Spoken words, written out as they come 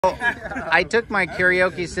I took my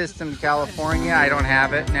karaoke system to California. I don't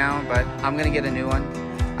have it now, but I'm gonna get a new one.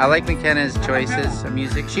 I like McKenna's choices of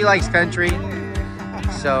music. She likes country,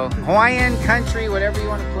 so Hawaiian, country, whatever you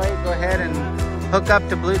want to play, go ahead and hook up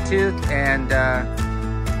to Bluetooth. And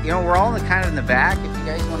you know, we're all kind of in the back. If you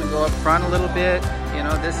guys want to go up front a little bit, you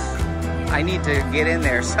know, I need to get in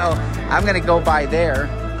there, so I'm gonna go by there.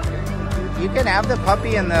 You can have the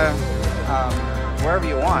puppy in the wherever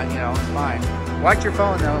you want, you know, it's fine. Watch your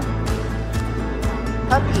phone though.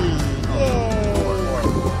 Puppy, yay!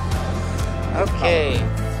 Okay,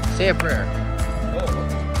 say a prayer.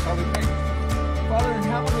 Father in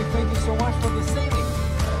heaven, we thank you so much for the saving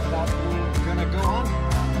that we're gonna go on.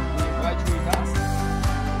 We invite you with us.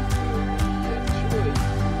 Truly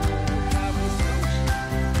have this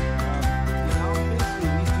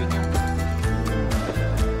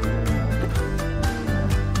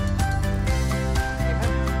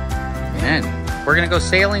Amen. We're gonna go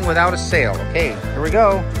sailing without a sail. Okay, here we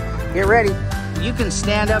go. Get ready. You can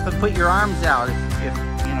stand up and put your arms out if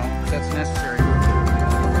you know, if that's necessary.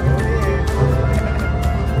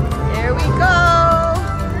 There we go.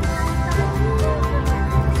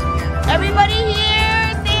 Everybody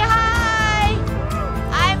here, say hi.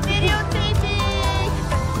 I'm videotaping.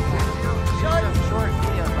 Short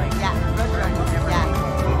video, like yeah.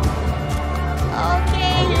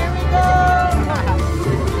 Okay, here we go.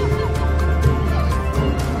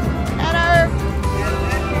 And our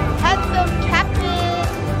handsome captain.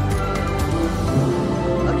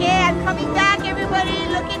 Okay, I'm coming back. Everybody,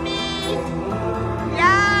 look at me.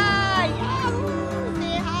 Yeah, yahoo!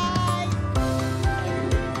 Say hi.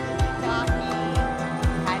 Talking.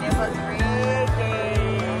 Kind of a great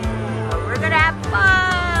day. We're gonna have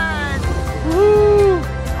fun. Woo!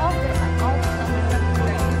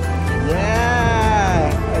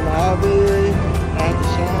 Yeah, and Abby, and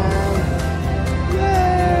Sean. Yeah.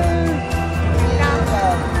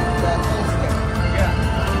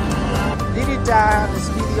 Did it this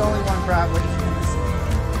be the only one probably?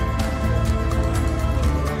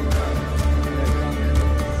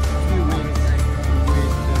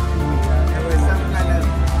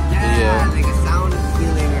 Like a sound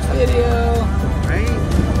healing or something. Video. Right?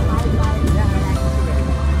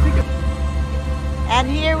 And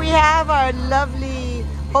here we have our lovely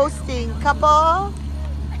hosting couple.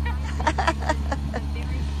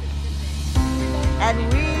 And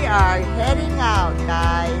we are heading out,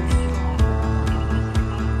 guys.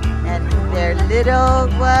 And their little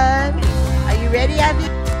one. Are you ready, Abby?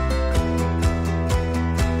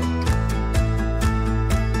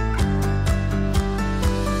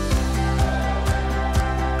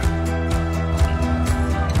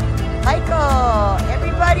 Michael,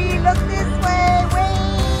 everybody look this way.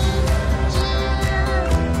 Wave, cheer,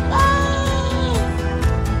 bye.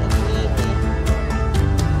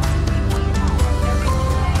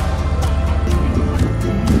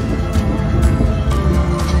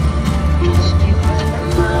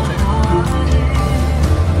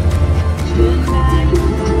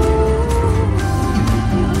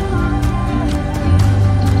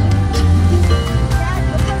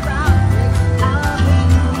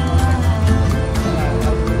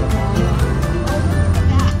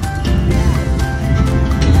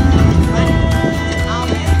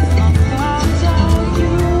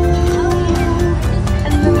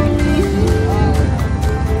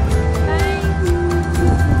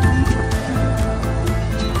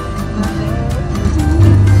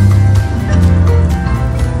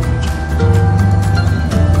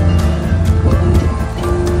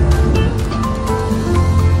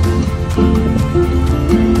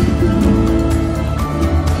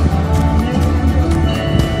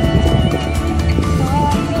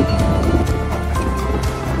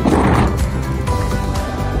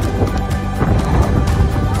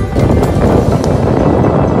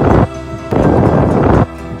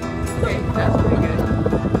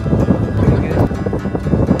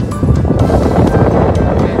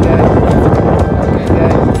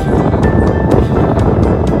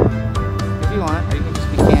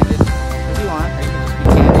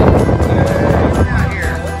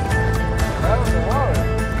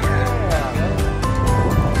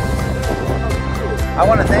 I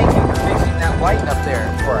want to thank you for fixing that light up there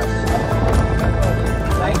for us.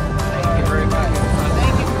 Thank you very much.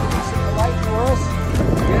 Thank you for fixing the light for us.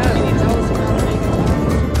 Yes. Can you tell us about the making of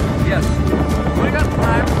Yes. We got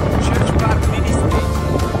time church got ministry.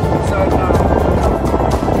 So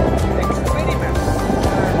experiments.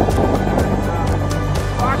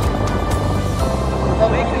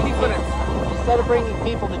 Make a difference. Instead of bringing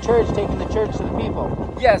people to church, taking the church to the people.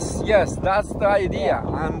 Yes, that's the idea.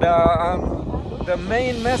 And the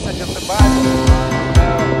main message of the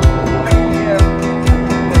Bible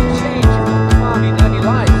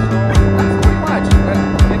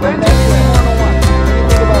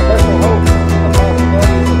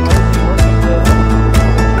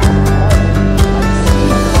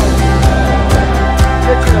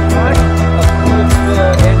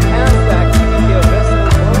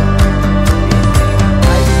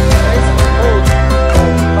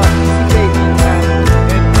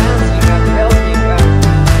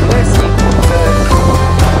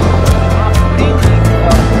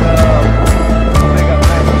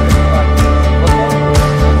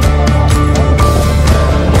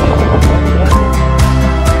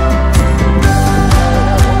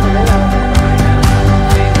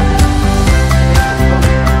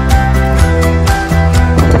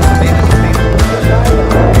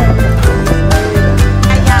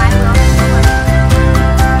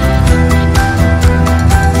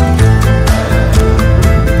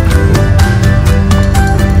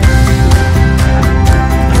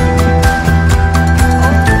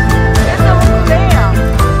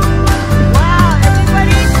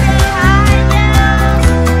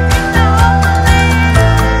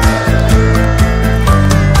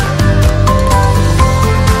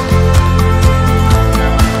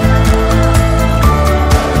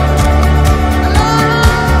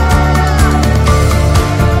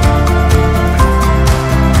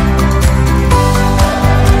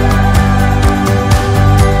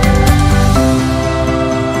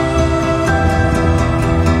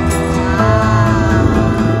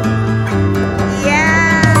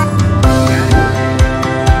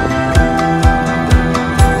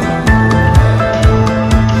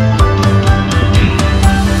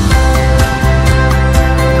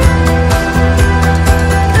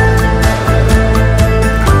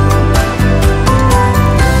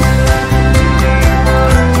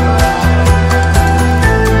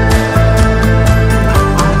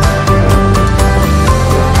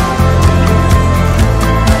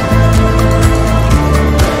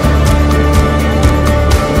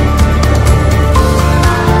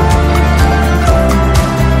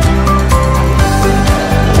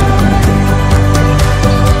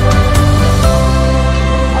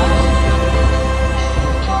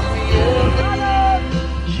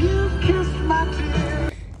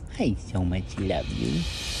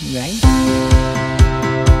Right?